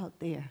talking about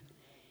there.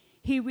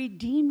 He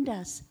redeemed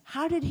us.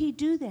 How did he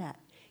do that?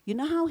 You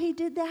know how he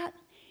did that?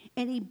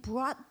 And he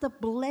brought the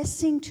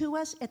blessing to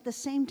us at the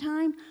same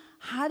time.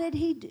 How did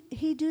he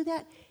do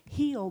that?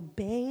 He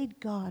obeyed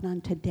God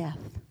unto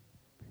death.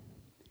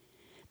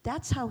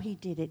 That's how he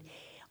did it.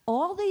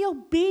 All the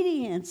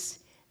obedience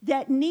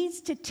that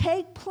needs to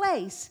take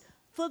place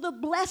for the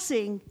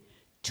blessing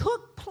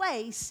took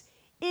place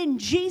in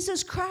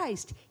Jesus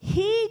Christ.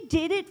 He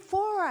did it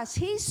for us.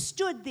 He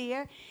stood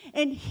there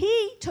and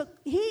he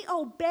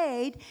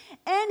obeyed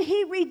and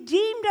he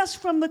redeemed us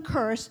from the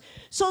curse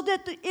so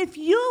that if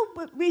you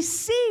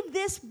receive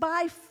this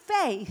by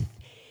faith,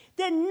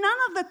 then none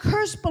of the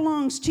curse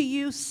belongs to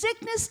you.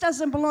 Sickness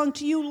doesn't belong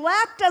to you.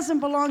 Lack doesn't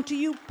belong to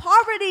you.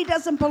 Poverty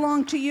doesn't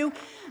belong to you.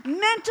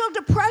 Mental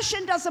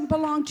depression doesn't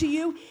belong to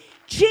you.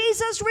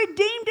 Jesus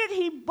redeemed it.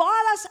 He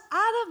bought us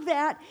out of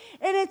that.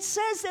 And it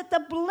says that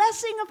the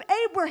blessing of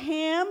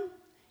Abraham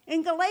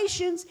in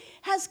Galatians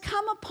has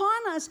come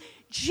upon us.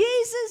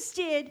 Jesus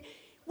did.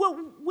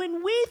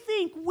 When we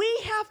think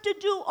we have to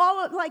do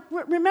all of, like,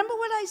 remember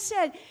what I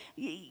said,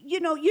 you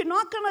know, you're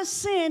not going to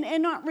sin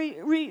and not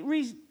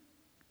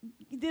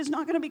there's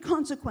not going to be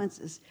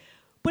consequences.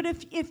 But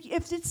if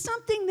it's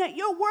something that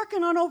you're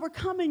working on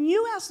overcoming,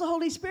 you ask the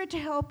Holy Spirit to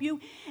help you,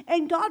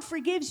 and God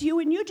forgives you,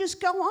 and you just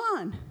go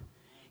on.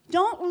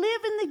 Don't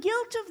live in the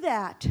guilt of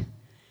that.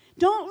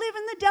 Don't live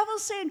in the devil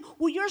saying,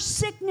 well, you're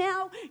sick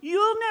now.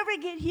 You'll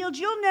never get healed.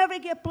 You'll never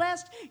get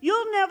blessed.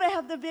 You'll never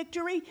have the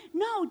victory.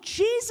 No,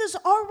 Jesus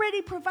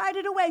already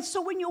provided a way.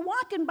 So when you're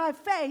walking by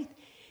faith,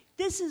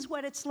 this is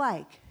what it's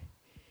like.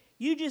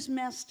 You just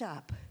messed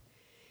up.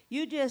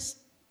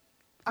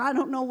 I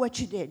don't know what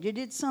you did. You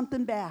did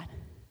something bad.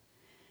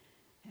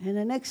 And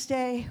the next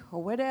day,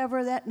 or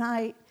whatever, that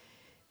night,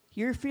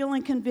 you're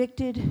feeling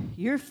convicted.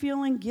 You're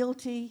feeling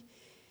guilty.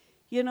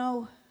 You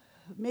know,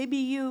 maybe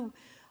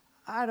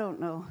I don't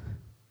know,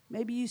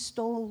 maybe you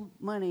stole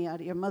money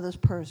out of your mother's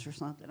purse or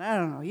something. I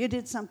don't know. You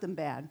did something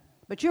bad,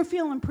 but you're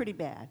feeling pretty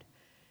bad.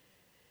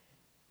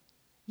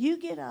 You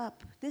get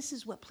up. This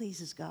is what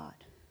pleases God.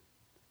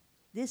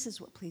 This is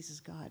what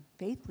pleases God.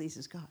 Faith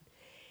pleases God.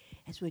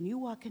 It's when you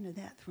walk into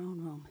that throne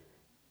room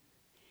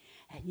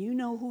and you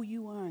know who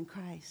you are in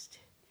Christ.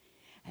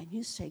 And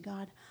you say,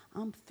 God,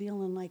 I'm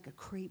feeling like a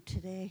creep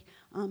today.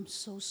 I'm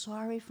so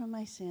sorry for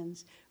my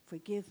sins.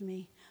 Forgive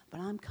me. But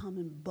I'm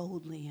coming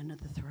boldly into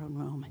the throne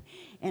room.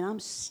 And I'm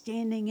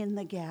standing in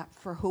the gap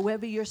for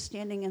whoever you're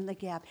standing in the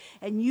gap.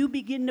 And you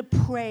begin to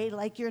pray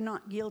like you're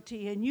not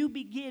guilty. And you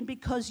begin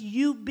because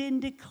you've been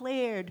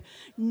declared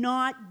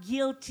not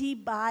guilty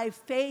by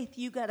faith.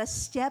 You got to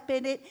step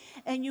in it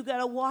and you got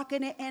to walk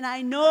in it. And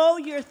I know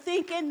you're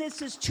thinking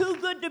this is too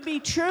good to be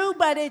true,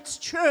 but it's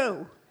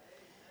true.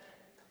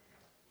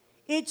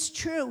 It's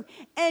true.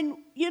 And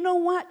you know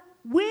what?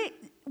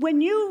 When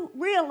you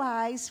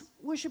realize,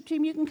 worship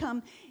team, you can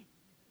come.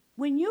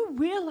 When you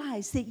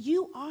realize that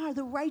you are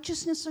the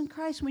righteousness in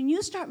Christ, when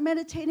you start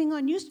meditating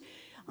on you,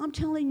 I'm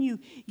telling you,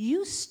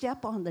 you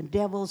step on the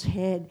devil's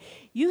head.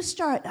 You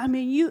start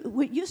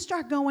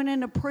going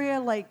into prayer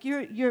like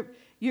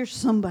you're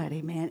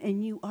somebody, man,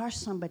 and you are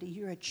somebody.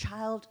 You're a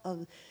child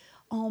of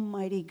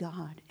Almighty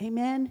God.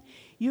 Amen.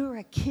 You're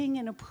a king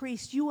and a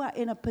priest. You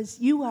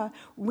are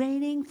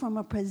reigning from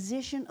a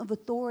position of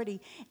authority,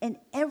 and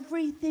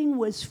everything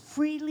was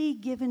freely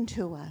given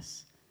to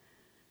us.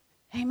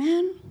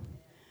 Amen.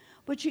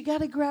 But you got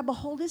to grab a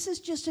hold. This is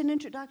just an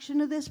introduction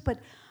to this, but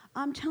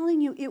I'm telling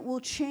you, it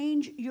will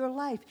change your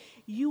life.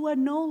 You are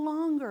no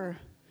longer,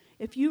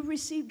 if you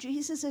receive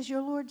Jesus as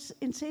your Lord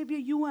and Savior,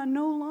 you are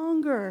no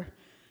longer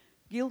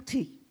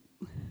guilty.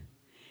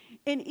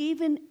 And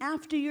even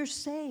after you're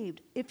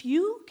saved, if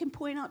you can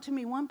point out to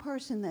me one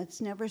person that's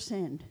never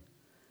sinned,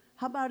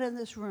 how about in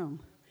this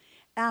room,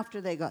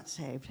 after they got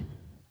saved?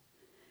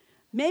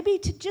 Maybe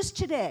just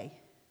today.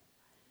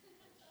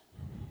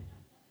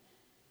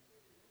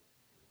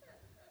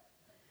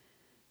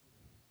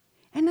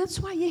 And that's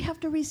why you have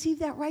to receive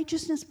that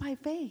righteousness by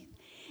faith.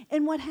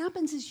 And what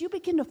happens is you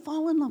begin to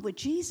fall in love with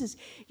Jesus.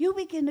 You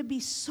begin to be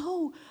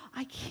so,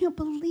 I can't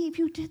believe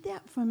you did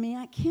that for me.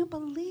 I can't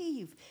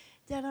believe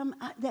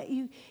that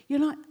you're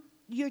not,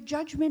 your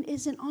judgment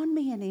isn't on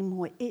me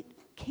anymore. It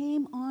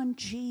came on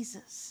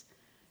Jesus.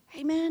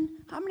 Amen.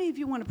 How many of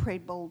you want to pray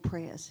bold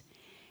prayers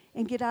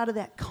and get out of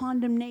that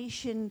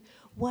condemnation,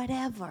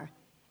 whatever?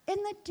 And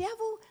the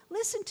devil,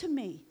 listen to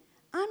me.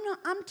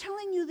 I'm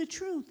telling you the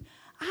truth.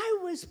 I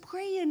was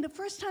praying, the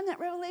first time that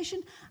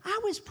revelation, I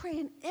was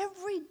praying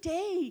every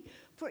day.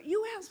 For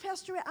you asked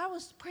Pastor, I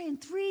was praying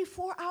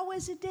 3-4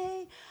 hours a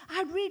day.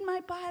 I'd read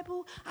my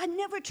Bible. I'd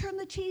never turn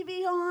the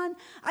TV on.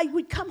 I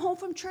would come home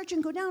from church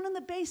and go down in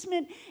the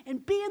basement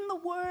and be in the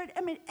Word.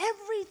 I mean,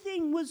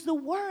 everything was the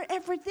Word,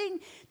 everything.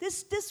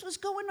 This was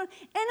going on. And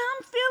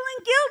I'm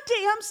feeling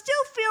guilty. I'm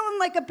still feeling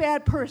like a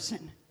bad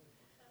person.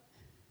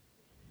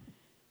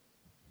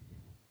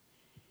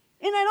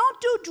 And I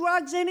don't do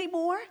drugs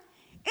anymore.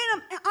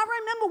 And I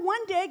remember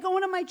one day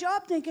going to my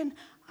job thinking,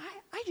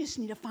 I just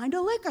need to find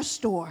a liquor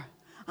store.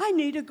 I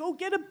need to go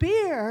get a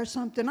beer or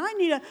something. I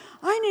need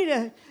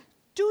to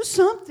do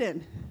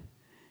something.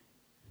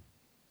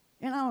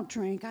 And I don't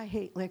drink. I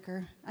hate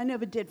liquor. I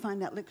never did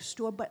find that liquor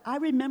store, but I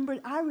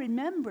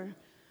remember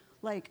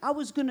like I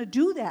was going to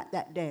do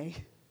that day.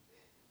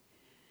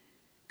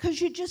 Because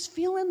you're just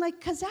feeling like,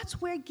 because that's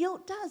where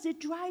guilt does.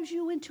 It drives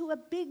you into a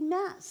big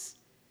mess.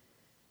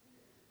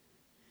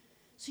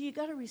 So you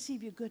got to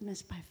receive your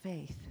goodness by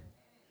faith.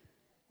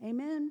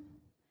 Amen.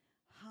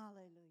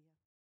 Hallelujah.